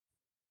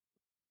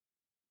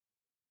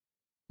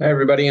Hi,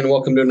 everybody, and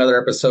welcome to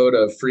another episode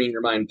of Freeing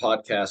Your Mind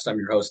podcast. I'm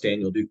your host,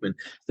 Daniel Dukeman.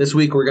 This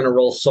week, we're going to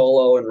roll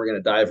solo and we're going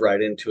to dive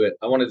right into it.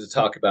 I wanted to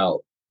talk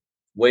about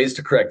ways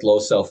to correct low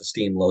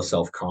self-esteem, low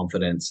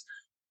self-confidence,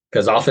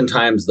 because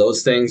oftentimes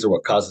those things are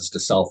what cause us to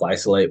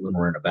self-isolate when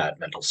we're in a bad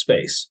mental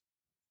space.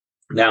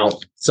 Now,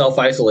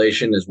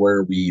 self-isolation is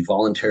where we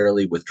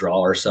voluntarily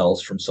withdraw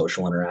ourselves from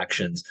social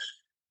interactions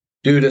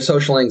due to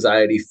social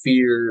anxiety,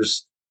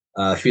 fears,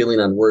 feeling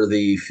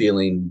unworthy,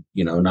 feeling,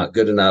 not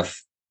good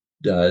enough,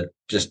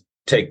 just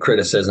take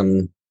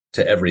criticism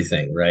to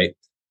everything, right?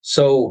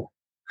 So,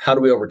 how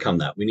do we overcome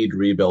that? We need to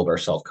rebuild our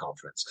self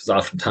confidence because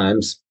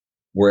oftentimes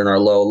we're in our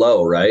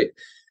low, right?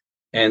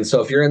 And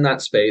so, if you're in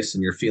that space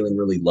and you're feeling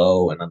really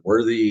low and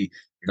unworthy,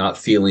 you're not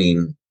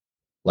feeling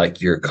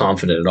like you're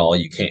confident at all,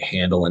 you can't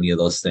handle any of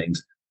those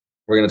things.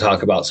 We're going to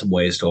talk about some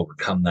ways to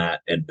overcome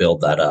that and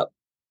build that up.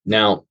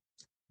 Now,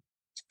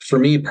 for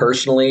me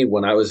personally,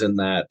 when I was in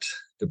that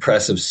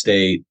depressive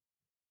state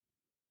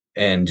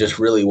and just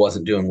really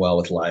wasn't doing well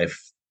with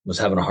life, was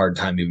having a hard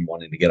time even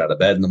wanting to get out of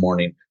bed in the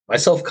morning, my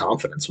self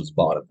confidence was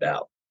bottomed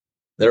out.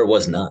 There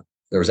was none.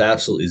 There was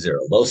absolutely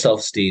zero. Low self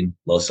esteem,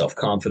 low self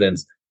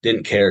confidence,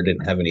 didn't care,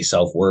 didn't have any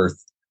self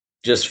worth,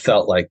 just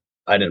felt like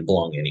I didn't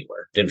belong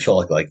anywhere. Didn't feel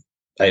like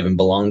I even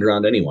belonged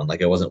around anyone,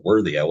 like I wasn't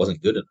worthy, I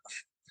wasn't good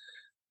enough.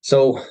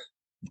 So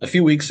a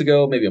few weeks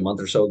ago, maybe a month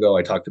or so ago,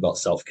 I talked about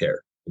self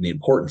care and the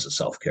importance of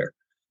self care.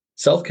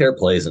 Self care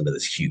plays into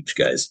this huge,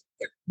 guys.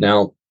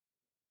 Now,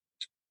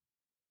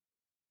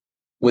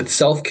 with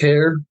self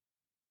care,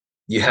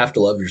 you have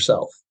to love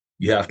yourself.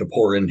 You have to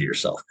pour into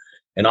yourself.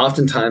 And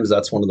oftentimes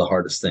that's one of the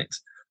hardest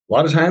things. A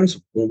lot of times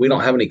when we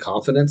don't have any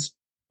confidence,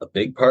 a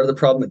big part of the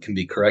problem that can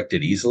be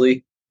corrected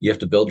easily, you have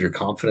to build your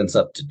confidence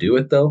up to do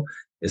it though,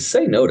 is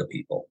say no to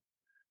people.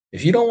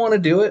 If you don't want to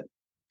do it,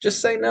 just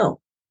say no.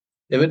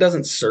 If it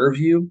doesn't serve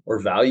you or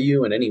value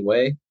you in any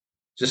way,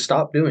 just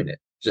stop doing it.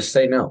 Just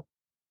say no.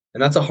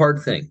 And that's a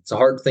hard thing. It's a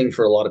hard thing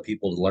for a lot of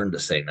people to learn to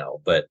say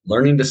no, but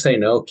learning to say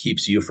no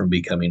keeps you from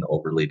becoming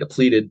overly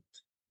depleted,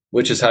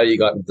 which is how you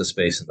got into the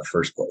space in the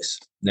first place.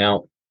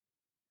 Now,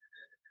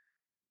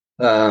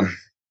 um,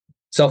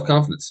 self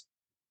confidence.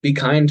 Be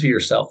kind to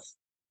yourself.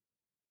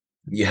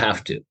 You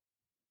have to.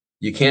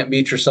 You can't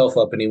beat yourself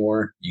up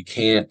anymore. You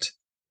can't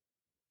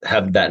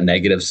have that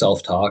negative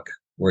self talk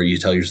where you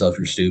tell yourself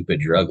you're stupid,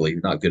 you're ugly,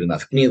 you're not good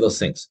enough. Any of those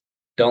things.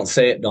 Don't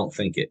say it. Don't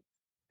think it.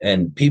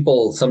 And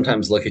people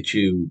sometimes look at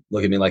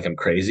me like I'm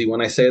crazy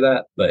when I say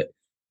that, but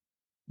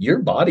your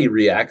body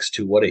reacts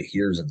to what it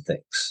hears and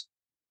thinks.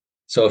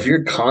 So if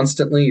you're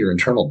constantly, your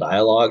internal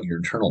dialogue, your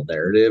internal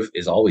narrative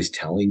is always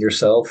telling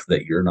yourself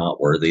that you're not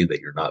worthy,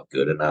 that you're not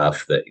good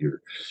enough, that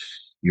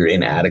you're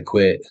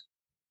inadequate,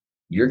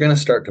 you're going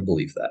to start to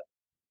believe that.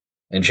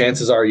 And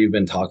chances are you've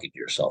been talking to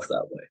yourself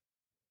that way,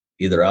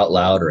 either out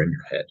loud or in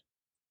your head.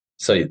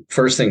 So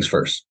first things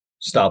first,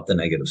 stop the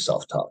negative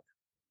self-talk.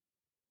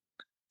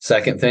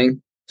 Second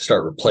thing,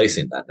 start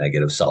replacing that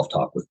negative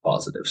self-talk with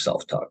positive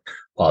self-talk,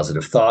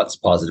 positive thoughts,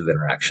 positive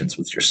interactions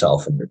with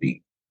yourself and your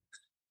being.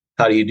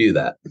 How do you do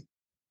that?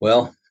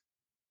 Well,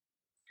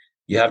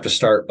 you have to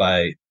start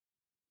by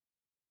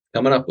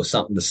coming up with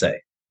something to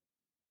say.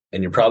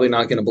 And you're probably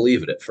not going to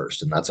believe it at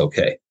first, and that's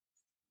okay.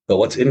 But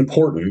what's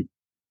important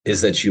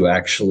is that you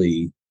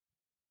actually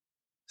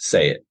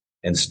say it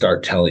and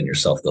start telling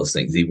yourself those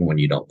things, even when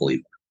you don't believe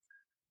it.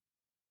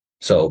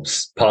 So,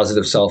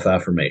 positive self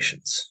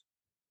affirmations.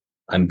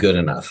 I'm good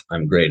enough.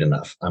 I'm great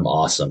enough. I'm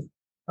awesome.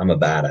 I'm a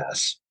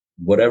badass.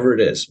 Whatever it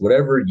is,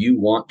 whatever you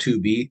want to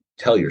be,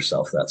 tell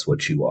yourself that's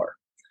what you are.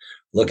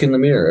 Look in the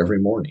mirror every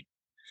morning.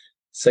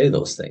 Say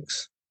those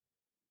things.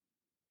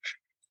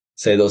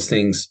 Say those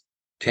things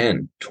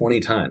 10, 20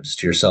 times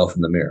to yourself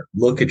in the mirror.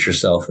 Look at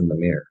yourself in the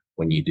mirror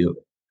when you do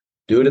it.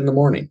 Do it in the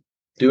morning.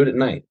 Do it at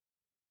night.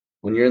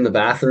 When you're in the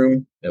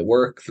bathroom, at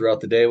work,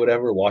 throughout the day,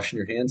 whatever, washing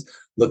your hands,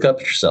 look up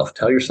at yourself.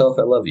 Tell yourself,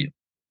 I love you.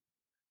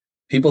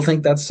 People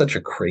think that's such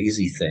a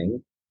crazy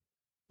thing,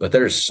 but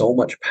there's so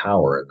much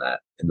power in that,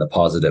 in the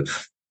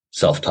positive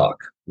self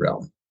talk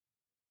realm.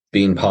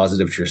 Being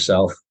positive to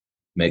yourself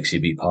makes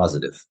you be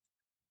positive.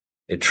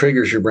 It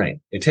triggers your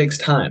brain. It takes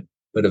time,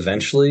 but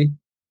eventually,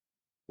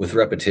 with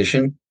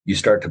repetition, you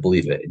start to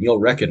believe it. And you'll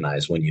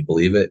recognize when you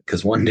believe it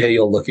because one day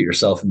you'll look at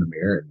yourself in the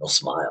mirror and you'll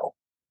smile.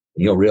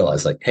 And you'll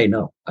realize, like, hey,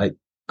 no, I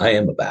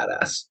am a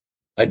badass.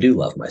 I do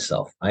love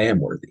myself. I am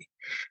worthy.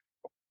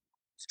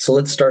 So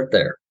let's start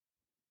there.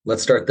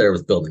 Let's start there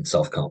with building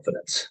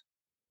self-confidence.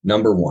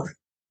 Number one.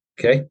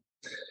 Okay.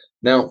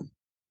 Now,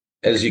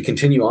 as you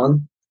continue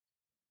on,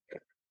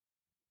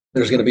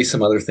 there's going to be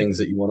some other things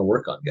that you want to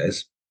work on,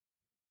 guys.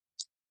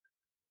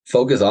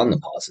 Focus on the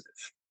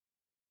positive.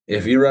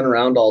 If you run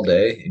around all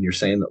day and you're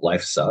saying that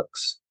life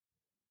sucks,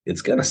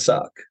 it's going to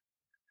suck.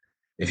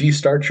 If you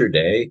start your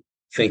day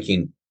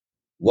thinking,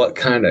 what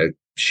kind of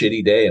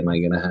shitty day am I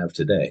going to have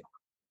today?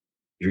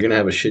 You're going to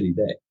have a shitty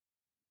day.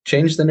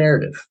 Change the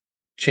narrative.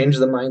 Change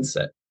the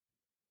mindset.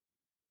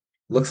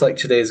 Looks like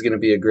today is going to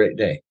be a great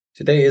day.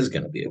 Today is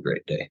going to be a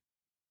great day.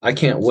 I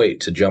can't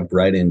wait to jump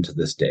right into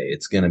this day.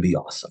 It's going to be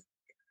awesome.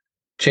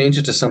 Change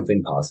it to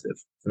something positive.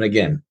 And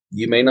again,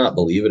 you may not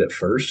believe it at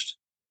first,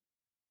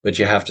 but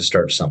you have to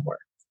start somewhere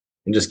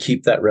and just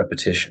keep that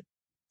repetition.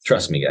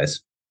 Trust me,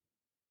 guys.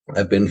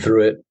 I've been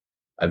through it.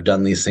 I've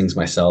done these things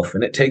myself,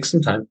 and it takes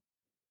some time.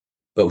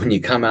 But when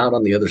you come out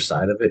on the other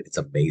side of it, it's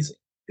amazing.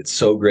 It's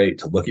so great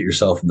to look at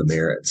yourself in the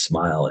mirror and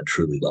smile and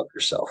truly love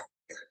yourself.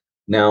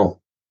 Now,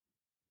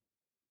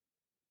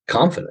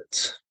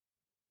 confidence.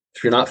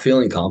 If you're not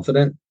feeling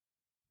confident,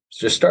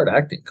 just start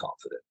acting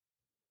confident,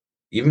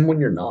 even when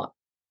you're not.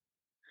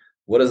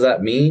 What does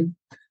that mean?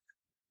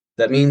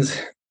 That means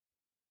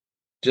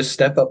just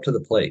step up to the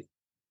plate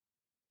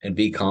and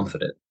be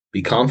confident.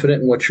 Be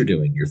confident in what you're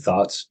doing, your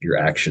thoughts, your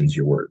actions,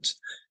 your words.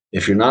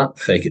 If you're not,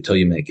 fake it till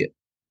you make it.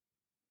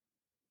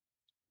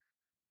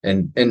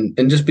 And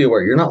just be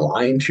aware, you're not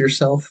lying to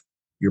yourself.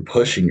 You're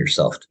pushing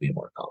yourself to be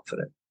more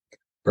confident.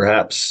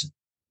 Perhaps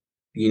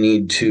you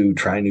need to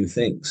try new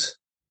things.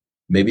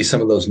 Maybe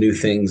some of those new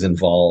things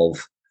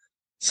involve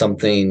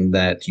something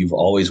that you've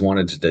always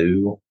wanted to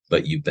do,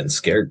 but you've been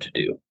scared to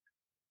do.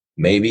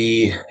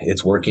 Maybe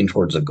it's working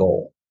towards a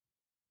goal.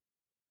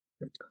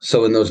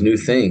 So in those new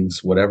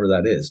things, whatever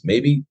that is,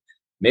 maybe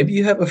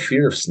you have a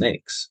fear of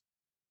snakes.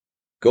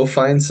 Go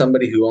find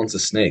somebody who owns a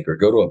snake, or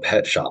go to a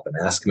pet shop and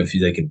ask them if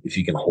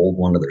you can hold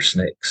one of their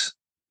snakes,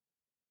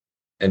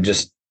 and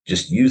just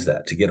use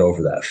that to get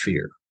over that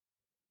fear.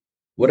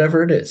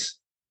 Whatever it is,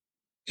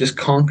 just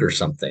conquer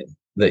something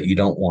that you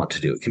don't want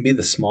to do. It can be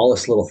the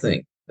smallest little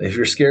thing. If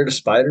you're scared of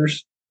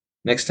spiders,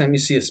 next time you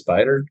see a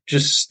spider,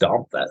 just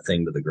stomp that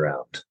thing to the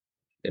ground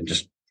and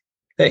just,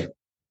 hey,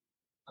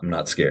 I'm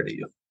not scared of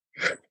you.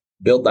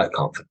 Build that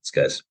confidence,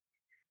 guys.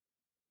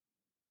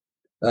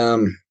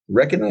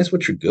 Recognize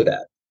what you're good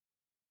at.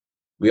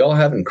 We all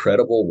have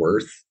incredible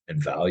worth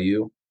and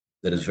value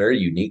that is very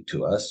unique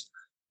to us.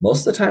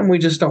 Most of the time, we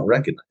just don't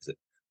recognize it.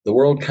 The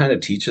world kind of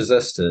teaches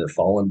us to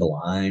fall into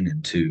line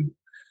and to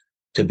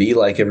be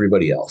like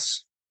everybody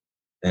else,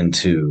 and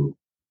to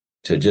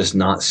just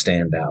not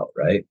stand out,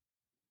 right?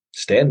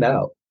 Stand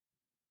out.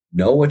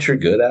 Know what you're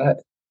good at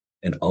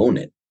and own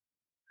it.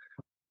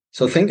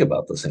 So think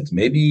about those things.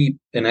 Maybe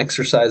an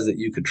exercise that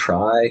you could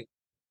try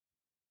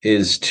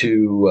is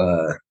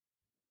to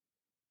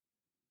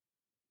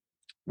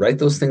write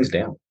those things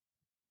down.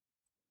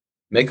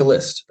 Make a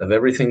list of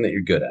everything that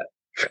you're good at.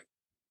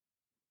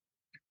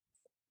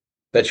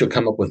 Bet you'll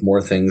come up with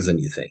more things than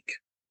you think.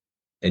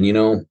 And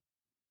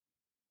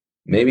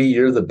maybe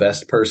you're the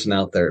best person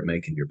out there at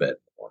making your bed in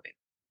the morning.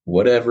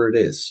 Whatever it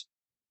is,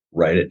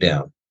 write it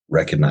down,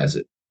 recognize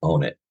it,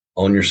 own it,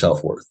 own your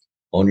self-worth,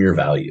 own your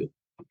value.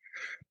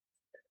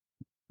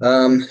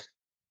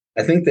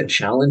 I think that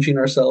challenging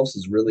ourselves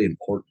is really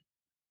important,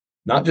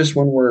 not just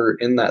when we're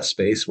in that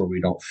space where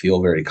we don't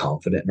feel very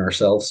confident in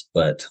ourselves,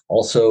 but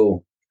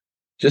also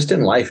just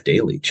in life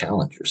daily.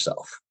 Challenge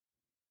yourself.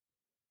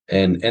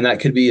 And that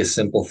could be a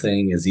simple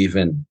thing as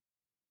even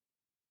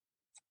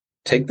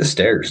take the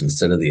stairs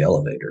instead of the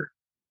elevator.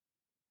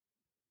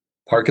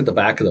 Park at the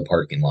back of the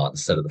parking lot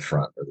instead of the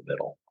front or the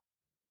middle.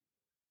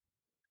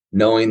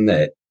 Knowing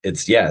that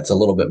it's a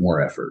little bit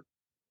more effort,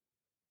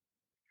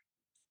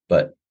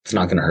 but it's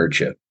not going to hurt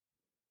you.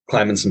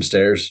 Climbing some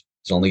stairs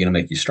is only going to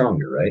make you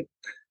stronger, right?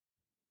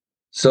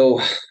 So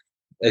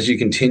as you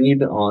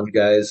continue on,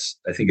 guys,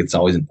 I think it's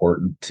always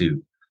important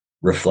to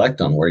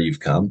reflect on where you've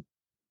come,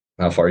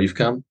 how far you've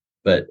come,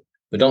 but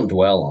don't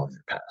dwell on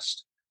your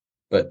past.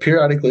 But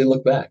periodically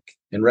look back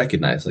and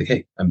recognize, like,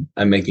 hey,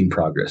 I'm making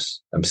progress.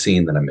 I'm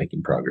seeing that I'm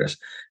making progress,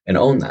 and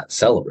own that,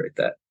 celebrate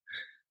that.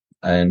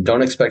 And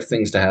don't expect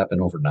things to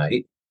happen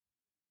overnight.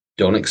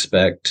 Don't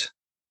expect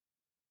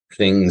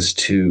things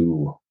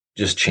to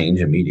just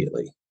change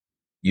immediately.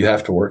 You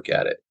have to work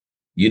at it.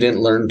 You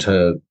didn't learn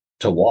to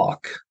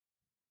walk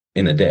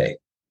in a day.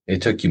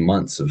 It took you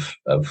months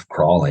of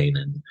crawling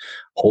and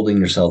holding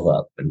yourself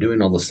up and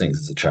doing all those things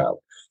as a child.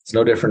 It's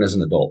no different as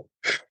an adult.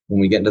 When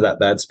we get into that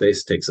bad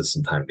space, it takes us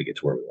some time to get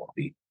to where we want to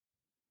be.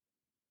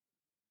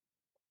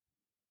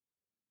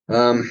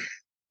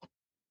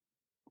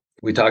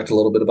 We talked a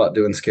little bit about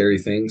doing scary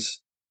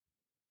things.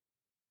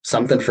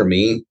 Something for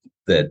me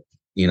that,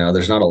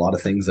 there's not a lot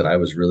of things that I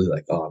was really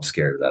like, oh, I'm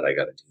scared of that. I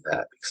got to do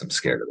that because I'm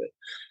scared of it.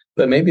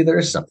 But maybe there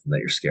is something that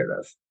you're scared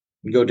of.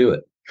 Go do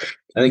it.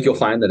 I think you'll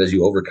find that as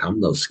you overcome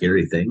those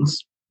scary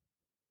things,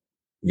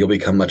 you'll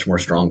become much more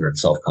stronger and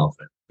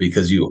self-confident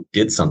because you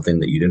did something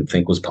that you didn't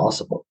think was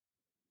possible.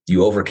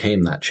 You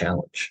overcame that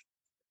challenge.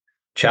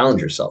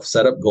 Challenge yourself,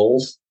 set up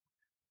goals,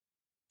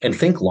 and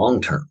think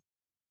long-term.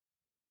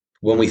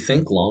 When we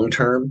think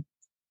long-term,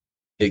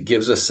 it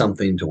gives us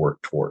something to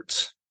work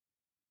towards.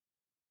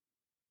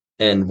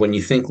 And when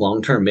you think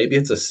long-term, maybe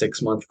it's a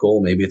 6-month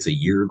goal, maybe it's a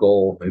year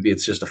goal, maybe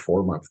it's just a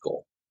 4-month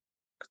goal,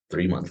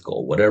 3-month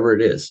goal, whatever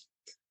it is.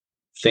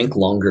 Think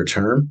longer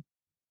term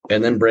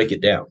and then break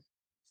it down.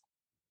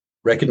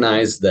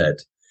 Recognize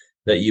that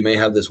you may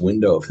have this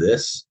window of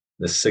this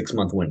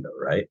 6-month window,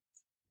 right?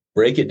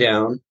 Break it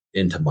down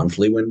into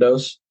monthly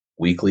windows,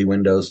 weekly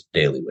windows,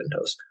 daily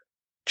windows.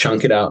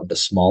 chunk it out into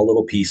small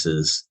little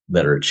pieces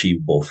that are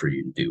achievable for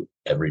you to do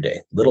every day.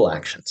 Little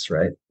actions,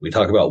 right? We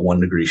talk about 1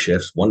 degree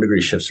shifts. 1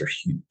 degree shifts are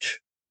huge.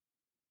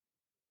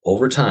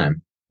 Over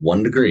time,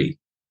 1 degree,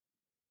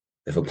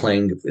 if a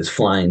plane is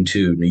flying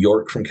to New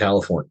York from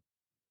California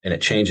and it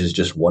changes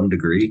just 1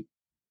 degree,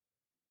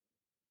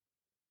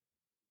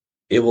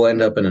 it will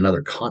end up in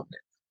another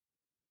continent.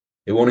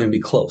 It won't even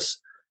be close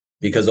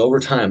because over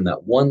time,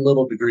 that one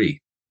little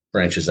degree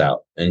branches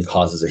out and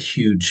causes a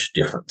huge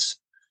difference.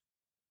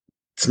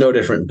 It's no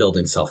different in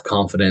building self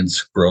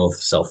confidence, growth,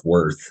 self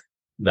worth,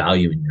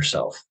 valuing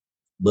yourself,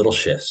 little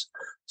shifts.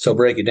 So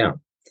break it down.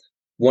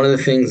 One of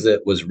the things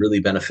that was really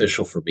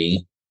beneficial for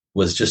me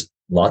was just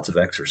lots of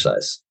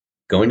exercise,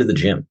 going to the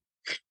gym.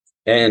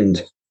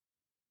 And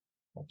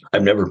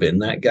I've never been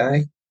that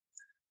guy.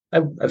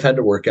 I've had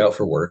to work out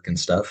for work and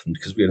stuff, and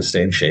because we got to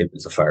stay in shape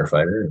as a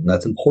firefighter, and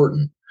that's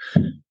important.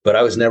 But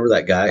I was never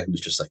that guy who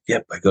was just like,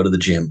 yep, I go to the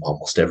gym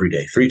almost every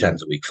day, 3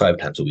 times a week, 5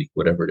 times a week,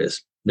 whatever it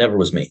is. Never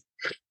was me.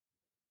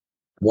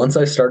 Once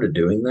I started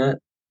doing that,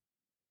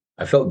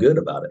 I felt good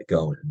about it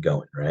going and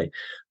going, right?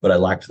 But I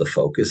lacked the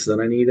focus that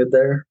I needed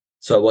there.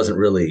 So I wasn't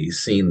really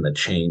seeing the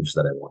change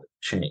that I wanted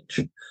to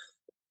change.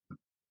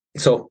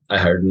 So I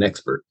hired an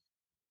expert.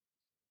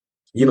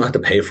 You don't have to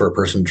pay for a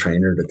personal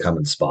trainer to come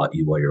and spot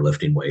you while you're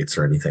lifting weights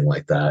or anything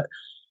like that.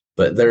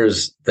 But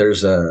there's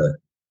a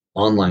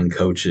online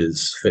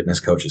coaches,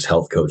 fitness coaches,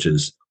 health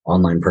coaches,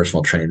 online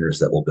personal trainers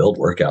that will build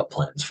workout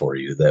plans for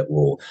you that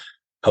will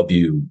help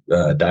you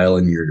dial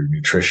in your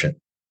nutrition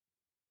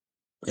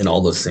and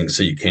all those things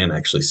so you can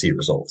actually see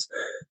results.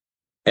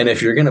 And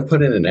if you're going to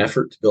put in an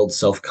effort to build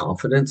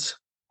self-confidence,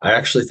 I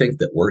actually think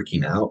that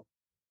working out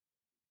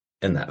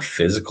and that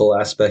physical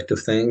aspect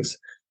of things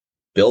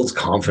builds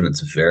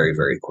confidence very,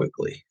 very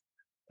quickly.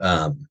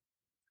 Um,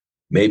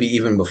 Maybe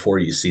even before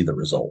you see the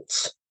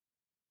results.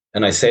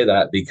 And I say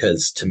that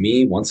because to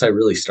me, once I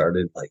really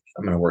started, like,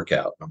 I'm going to work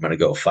out, I'm going to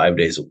go 5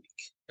 days a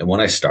week. And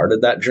when I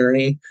started that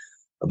journey,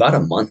 about a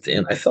month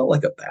in, I felt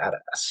like a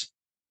badass.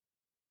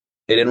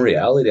 And in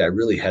reality, I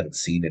really hadn't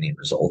seen any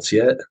results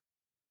yet,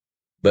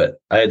 but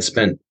I had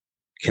spent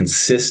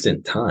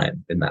consistent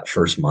time in that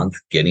first month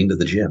getting to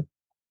the gym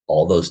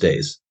all those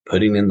days,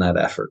 putting in that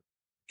effort,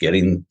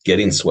 getting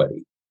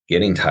sweaty,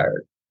 getting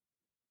tired,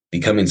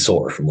 becoming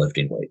sore from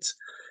lifting weights.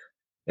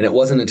 And it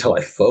wasn't until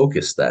I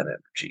focused that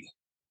energy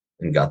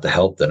and got the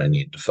help that I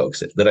needed to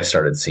focus it that I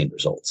started seeing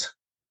results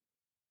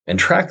and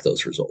track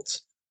those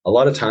results. A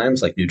lot of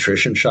times, like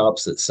nutrition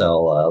shops that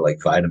sell like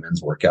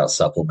vitamins, workout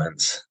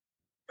supplements,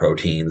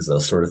 proteins,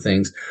 those sort of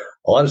things,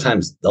 a lot of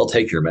times they'll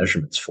take your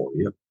measurements for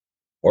you,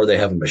 or they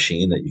have a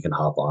machine that you can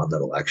hop on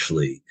that'll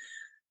actually,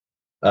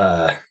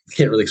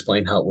 can't really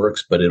explain how it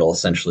works, but it'll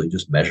essentially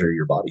just measure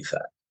your body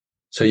fat.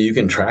 So you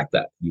can track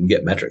that. You can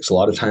get metrics. A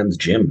lot of times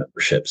gym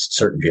memberships,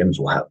 certain gyms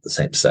will have the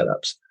same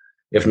setups.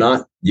 If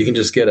not, you can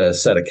just get a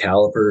set of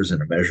calipers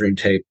and a measuring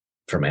tape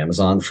from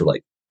Amazon for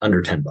like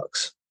under $10.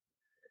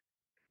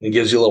 It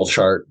gives you a little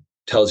chart,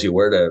 tells you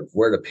where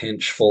to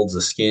pinch folds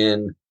of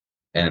skin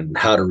and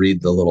how to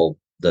read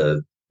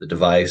the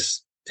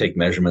device, take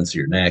measurements of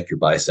your neck, your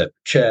bicep, your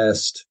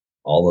chest,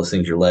 all those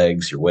things, your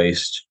legs, your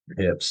waist, your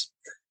hips.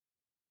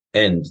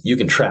 And you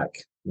can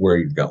track where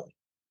you're going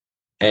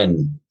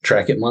and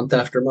track it month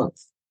after month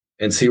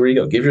and see where you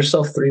go. Give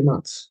yourself 3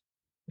 months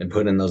and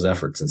put in those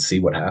efforts and see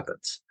what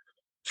happens.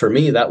 For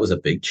me, that was a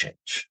big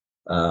change.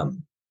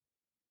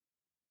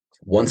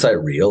 Once I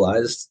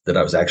realized that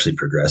I was actually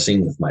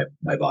progressing with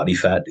my body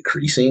fat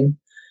decreasing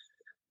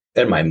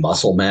and my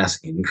muscle mass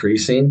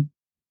increasing,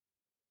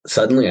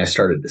 suddenly I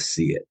started to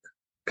see it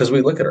because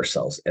we look at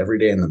ourselves every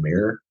day in the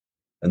mirror,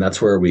 and that's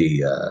where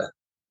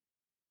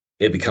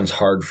it becomes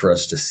hard for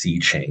us to see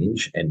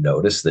change and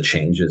notice the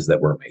changes that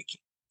we're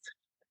making.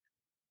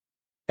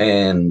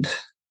 And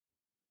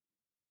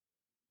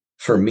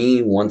for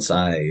me, once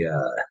I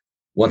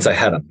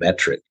had a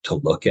metric to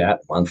look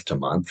at month to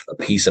month, a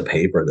piece of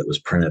paper that was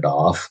printed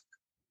off,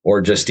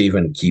 or just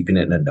even keeping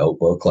it in a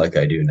notebook like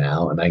I do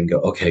now, and I can go,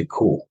 okay,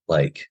 cool.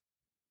 Like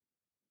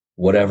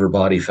whatever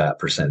body fat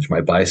percentage,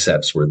 my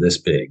biceps were this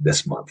big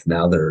this month.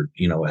 Now they're,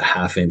 a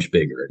half inch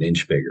bigger, an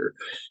inch bigger.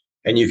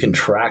 And you can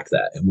track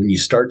that. And when you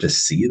start to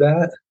see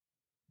that,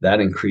 that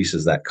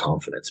increases that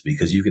confidence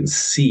because you can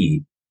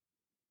see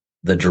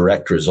the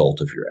direct result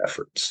of your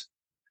efforts.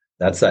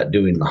 That's that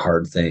doing the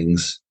hard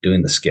things,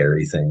 doing the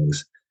scary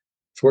things.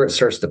 It's where it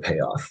starts to pay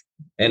off.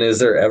 And is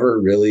there ever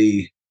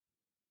really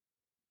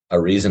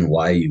a reason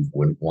why you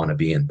wouldn't want to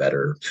be in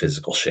better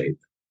physical shape?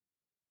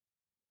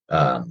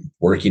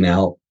 Working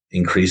out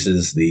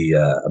increases the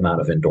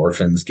amount of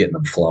endorphins, getting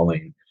them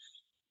flowing.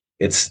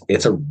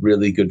 It's a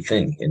really good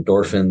thing.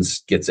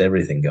 Endorphins gets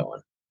everything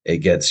going. It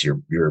gets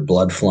your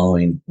blood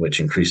flowing, which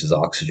increases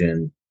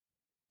oxygen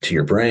to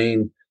your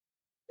brain,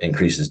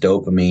 increases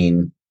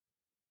dopamine,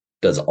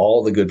 does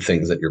all the good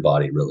things that your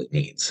body really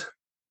needs.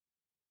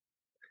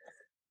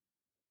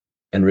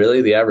 And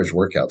really, the average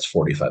workout's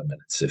 45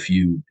 minutes. If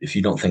you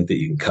don't think that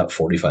you can cut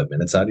 45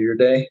 minutes out of your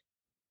day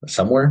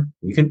somewhere,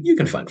 you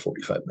can find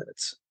 45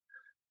 minutes.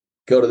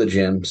 Go to the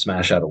gym,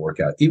 smash out a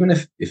workout. Even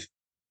if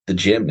the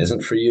gym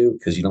isn't for you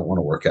because you don't want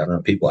to work out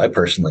around people.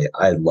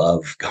 I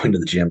love going to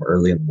the gym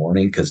early in the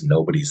morning because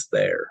nobody's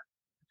there.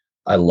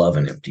 I love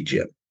an empty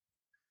gym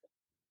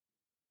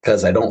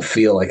because I don't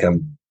feel like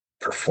I'm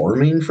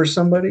performing for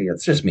somebody.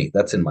 It's just me.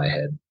 That's in my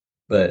head.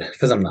 But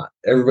because I'm not,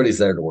 everybody's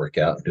there to work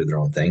out and do their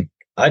own thing.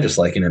 I just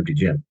like an empty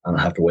gym. I don't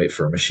have to wait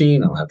for a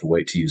machine. I don't have to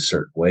wait to use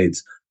certain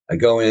weights. I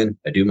go in,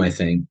 I do my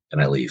thing,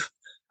 and I leave.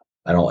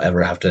 I don't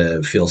ever have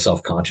to feel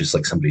self conscious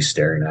like somebody's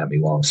staring at me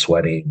while I'm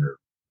sweating or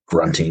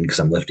grunting because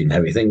I'm lifting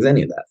heavy things,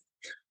 any of that.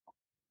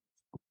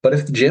 But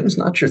if the gym's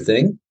not your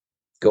thing,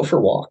 go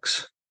for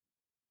walks.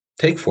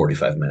 Take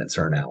 45 minutes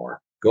or an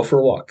hour. Go for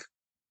a walk.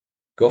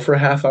 Go for a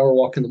half hour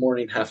walk in the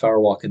morning, half hour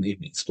walk in the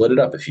evening. Split it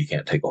up if you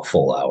can't take a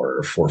full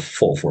hour or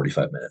full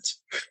 45 minutes.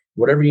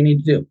 Whatever you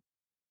need to do.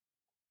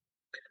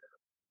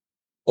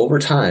 Over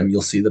time,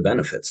 you'll see the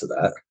benefits of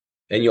that.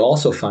 And you'll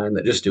also find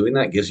that just doing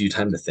that gives you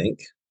time to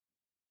think.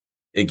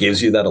 It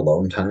gives you that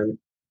alone time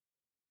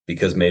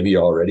because maybe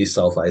you're already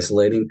self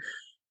isolating,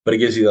 but it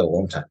gives you that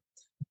alone time.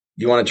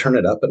 You want to turn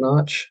it up a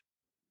notch?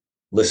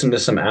 Listen to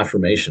some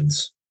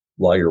affirmations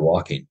while you're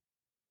walking,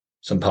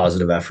 some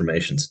positive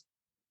affirmations.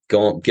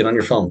 Go get on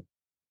your phone,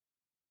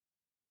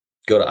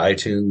 go to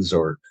iTunes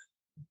or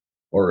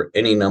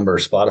any number,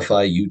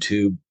 Spotify,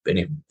 YouTube,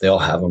 they all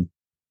have them,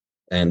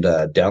 and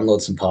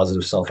download some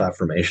positive self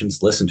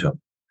affirmations. Listen to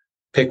them.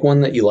 Pick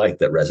one that you like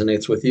that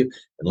resonates with you,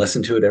 and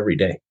listen to it every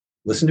day.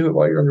 Listen to it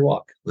while you're on your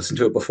walk. Listen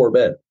to it before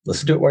bed.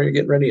 Listen to it while you're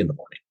getting ready in the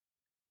morning.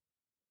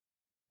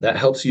 That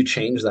helps you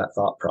change that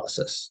thought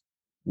process.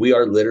 We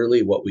are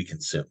literally what we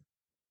consume.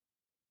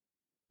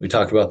 We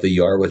talk about the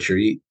you are what you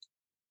eat.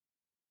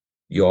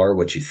 You are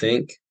what you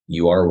think.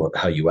 You are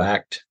how you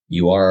act.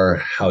 You are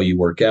how you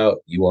work out.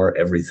 You are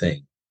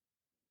everything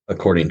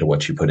according to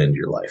what you put into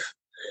your life.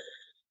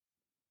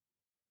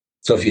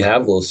 So if you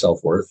have low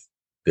self-worth,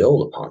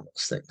 build upon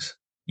those things.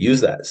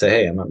 Use that. Say,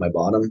 hey, I'm at my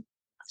bottom.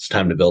 It's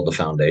time to build the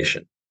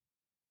foundation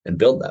and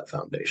build that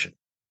foundation.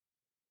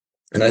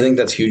 And I think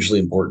that's hugely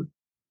important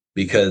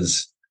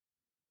because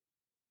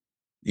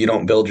you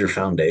don't build your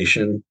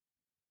foundation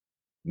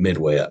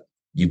midway up.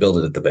 You build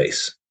it at the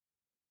base.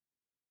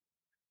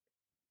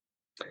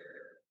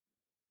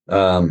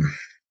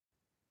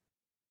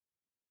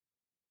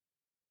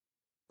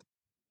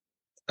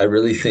 I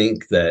really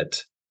think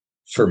that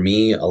for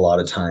me, a lot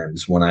of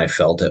times when I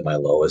felt at my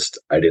lowest,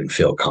 I didn't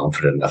feel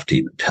confident enough to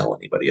even tell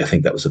anybody. I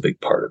think that was a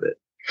big part of it.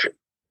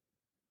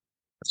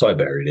 So I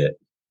buried it.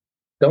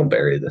 Don't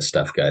bury this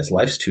stuff, guys.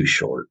 Life's too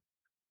short.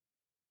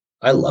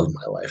 I love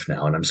my life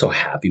now and I'm so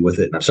happy with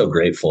it. And I'm so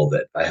grateful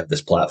that I have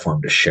this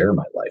platform to share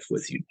my life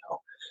with you now.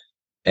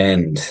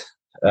 And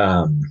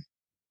um,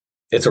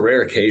 it's a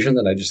rare occasion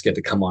that I just get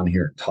to come on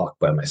here and talk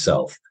by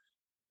myself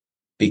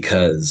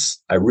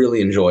because I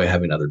really enjoy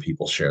having other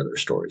people share their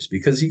stories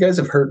because you guys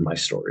have heard my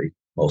story,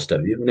 most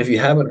of you. And if you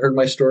haven't heard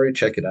my story,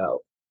 check it out.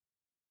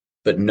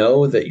 But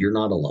know that you're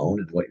not alone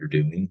in what you're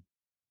doing.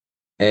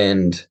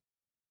 And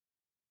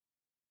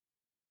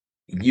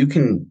you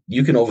can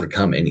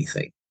overcome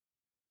anything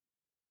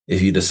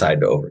if you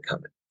decide to overcome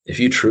it. If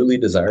you truly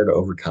desire to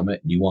overcome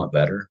it and you want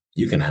better,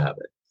 you can have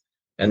it.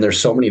 And there's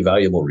so many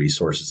valuable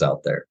resources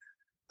out there.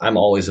 I'm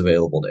always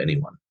available to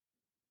anyone.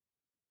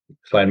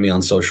 Find me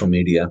on social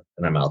media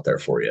and I'm out there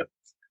for you.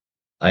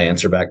 I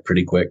answer back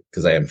pretty quick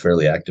because I am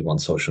fairly active on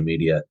social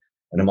media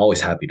and I'm always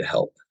happy to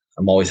help.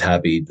 I'm always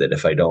happy that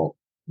if I don't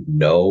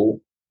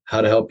know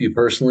how to help you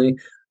personally,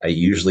 I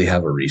usually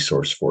have a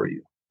resource for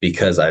you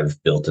because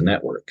I've built a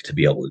network to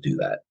be able to do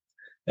that.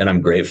 And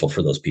I'm grateful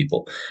for those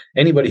people.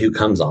 Anybody who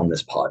comes on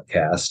this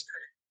podcast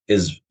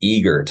is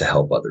eager to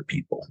help other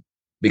people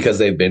because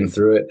they've been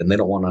through it and they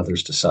don't want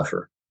others to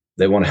suffer.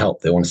 They want to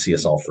help. They want to see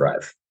us all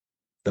thrive.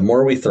 The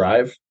more we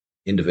thrive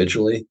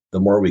individually, the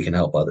more we can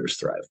help others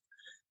thrive.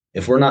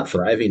 If we're not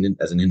thriving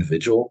as an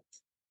individual,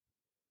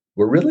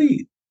 we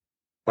really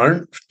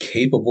aren't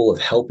capable of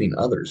helping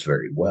others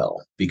very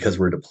well because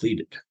we're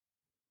depleted.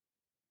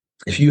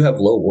 If you have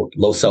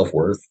low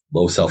self-worth,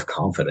 low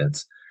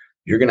self-confidence,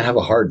 you're going to have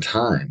a hard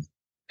time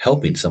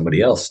helping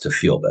somebody else to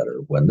feel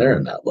better when they're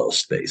in that low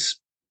space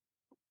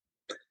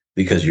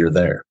because you're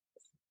there.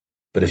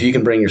 But if you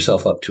can bring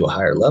yourself up to a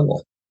higher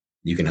level,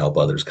 you can help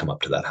others come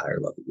up to that higher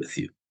level with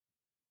you.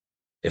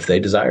 If they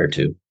desire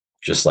to,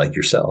 just like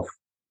yourself,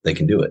 they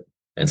can do it.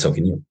 And so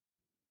can you.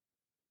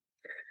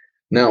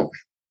 Now,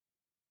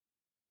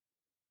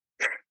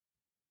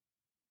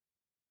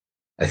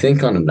 I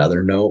think on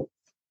another note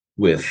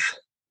with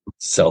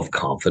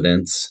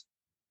self-confidence,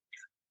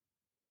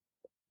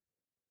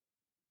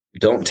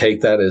 don't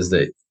take that as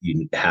that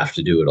you have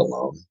to do it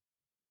alone.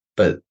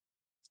 But,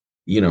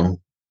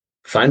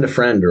 find a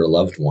friend or a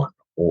loved one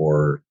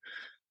or,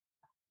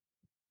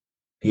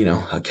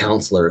 a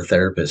counselor, a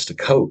therapist, a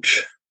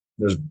coach.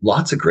 There's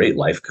lots of great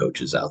life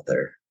coaches out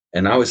there.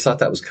 And I always thought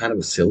that was kind of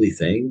a silly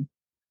thing,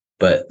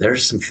 but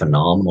there's some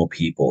phenomenal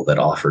people that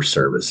offer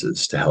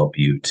services to help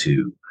you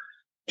to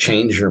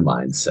change your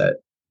mindset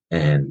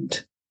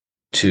and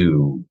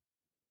to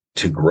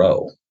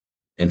grow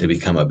and to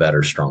become a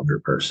better, stronger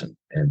person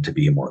and to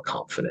be more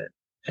confident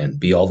and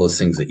be all those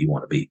things that you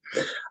want to be.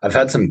 I've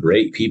had some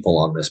great people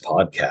on this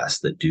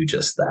podcast that do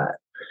just that.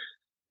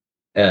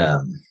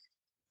 Um,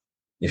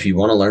 if you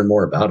want to learn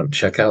more about them,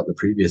 check out the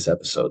previous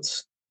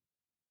episodes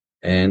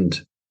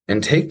and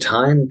take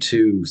time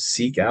to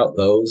seek out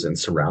those and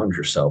surround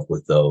yourself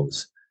with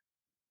those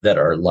that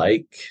are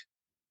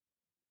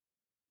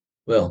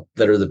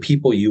that are the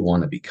people you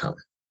want to become.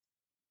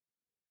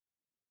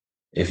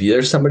 If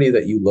there's somebody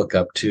that you look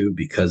up to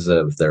because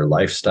of their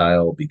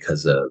lifestyle,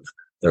 because of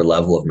their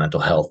level of mental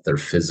health, their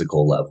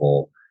physical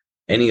level,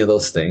 any of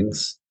those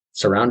things,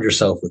 surround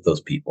yourself with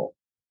those people.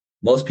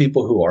 Most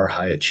people who are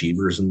high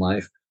achievers in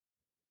life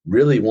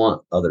really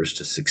want others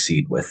to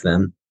succeed with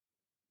them.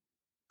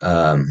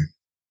 There's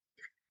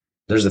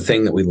a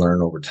thing that we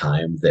learn over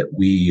time that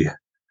we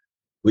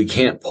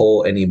can't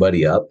pull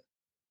anybody up.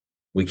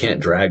 We can't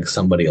drag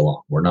somebody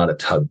along. We're not a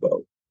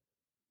tugboat.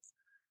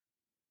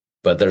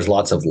 But there's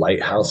lots of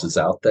lighthouses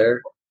out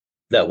there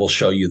that will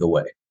show you the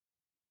way.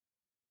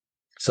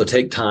 So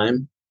take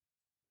time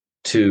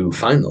to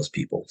find those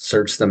people,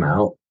 search them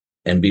out,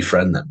 and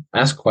befriend them.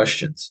 Ask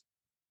questions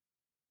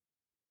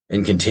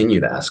and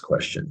continue to ask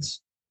questions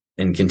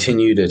and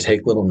continue to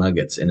take little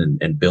nuggets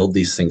and build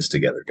these things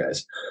together,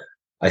 guys.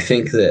 I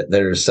think that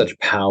there's such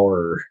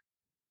power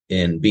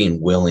in being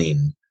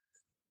willing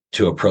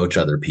to approach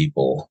other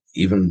people,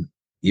 even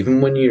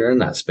when you're in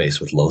that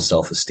space with low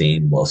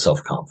self-esteem, low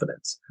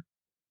self-confidence,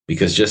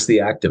 because just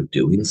the act of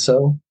doing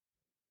so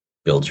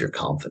builds your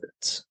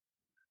confidence.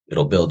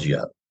 It'll build you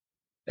up.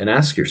 And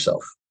ask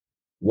yourself,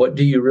 what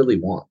do you really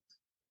want?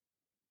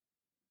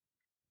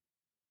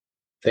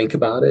 Think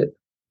about it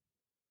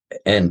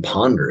and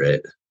ponder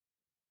it.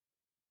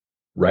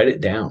 Write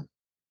it down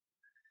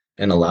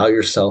and allow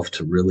yourself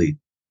to really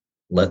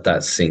let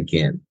that sink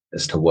in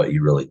as to what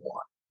you really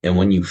want. And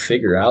when you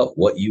figure out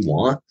what you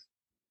want,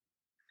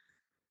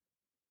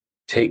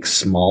 take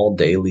small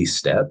daily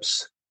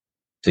steps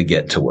to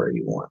get to where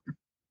you want.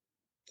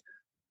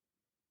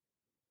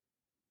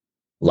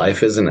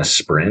 Life isn't a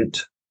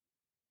sprint.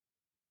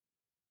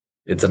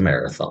 It's a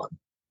marathon,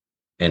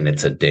 and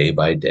it's a day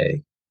by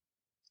day,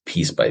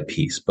 piece by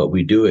piece, but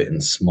we do it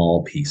in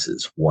small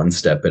pieces, one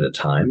step at a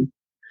time.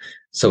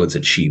 So it's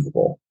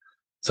achievable.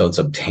 So it's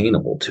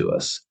obtainable to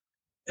us,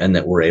 and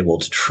that we're able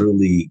to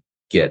truly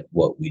get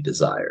what we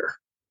desire.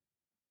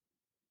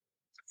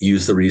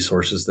 Use the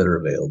resources that are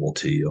available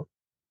to you.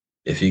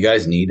 If you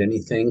guys need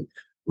anything,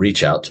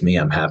 reach out to me.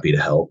 I'm happy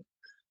to help.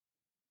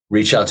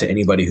 Reach out to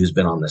anybody who's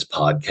been on this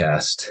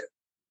podcast,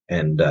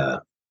 and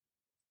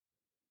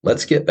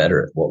let's get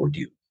better at what we're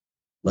doing.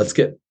 Let's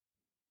get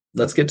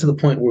to the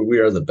point where we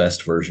are the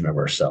best version of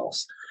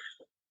ourselves.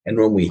 And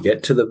when we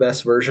get to the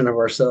best version of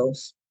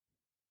ourselves,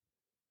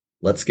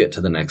 let's get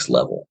to the next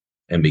level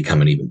and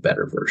become an even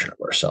better version of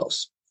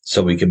ourselves,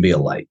 so we can be a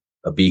light,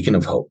 a beacon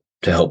of hope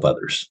to help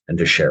others and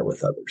to share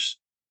with others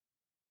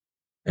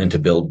and to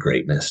build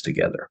greatness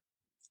together.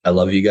 I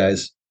love you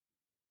guys.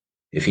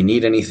 If you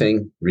need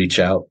anything, reach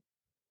out.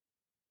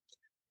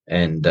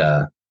 And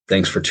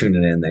thanks for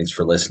tuning in. Thanks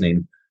for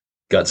listening.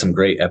 Got some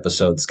great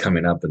episodes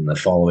coming up in the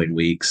following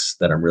weeks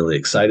that I'm really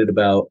excited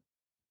about.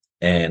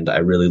 And I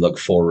really look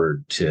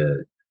forward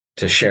to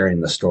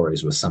sharing the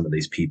stories with some of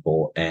these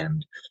people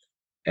and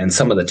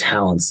some of the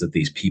talents that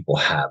these people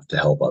have to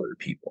help other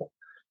people.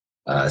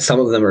 Some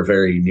of them are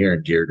very near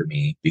and dear to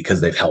me because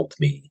they've helped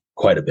me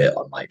quite a bit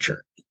on my journey.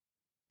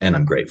 And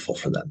I'm grateful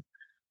for them.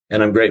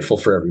 And I'm grateful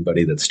for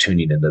everybody that's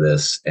tuning into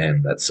this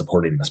and that's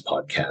supporting this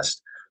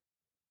podcast.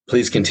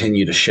 Please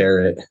continue to share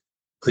it.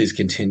 Please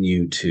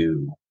continue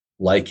to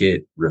like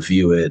it,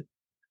 review it,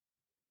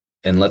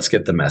 and let's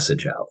get the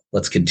message out.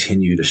 Let's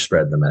continue to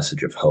spread the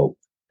message of hope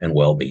and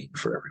well-being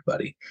for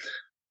everybody.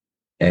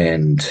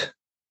 And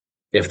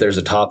if there's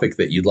a topic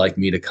that you'd like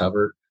me to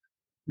cover,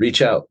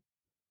 reach out.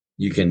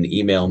 You can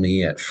email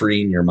me at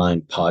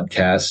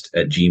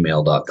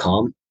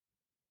freeingyourmindpodcast@gmail.com.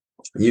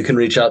 You can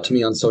reach out to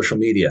me on social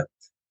media,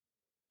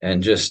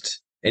 and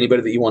just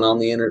anybody that you want on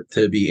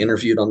to be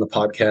interviewed on the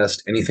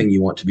podcast, anything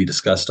you want to be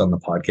discussed on the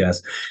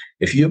podcast.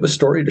 If you have a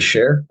story to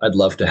share, I'd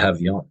love to have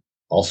you on.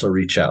 Also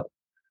reach out.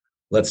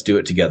 Let's do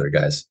it together,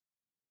 guys.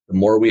 The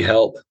more we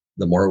help,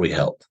 the more we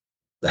help,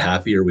 the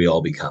happier we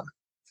all become.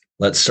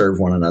 Let's serve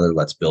one another.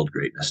 Let's build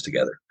greatness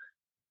together.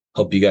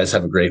 Hope you guys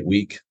have a great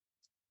week.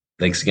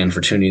 Thanks again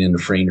for tuning in to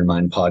Freeing Your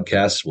Mind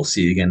podcast. We'll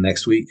see you again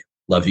next week.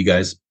 Love you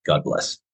guys. God bless.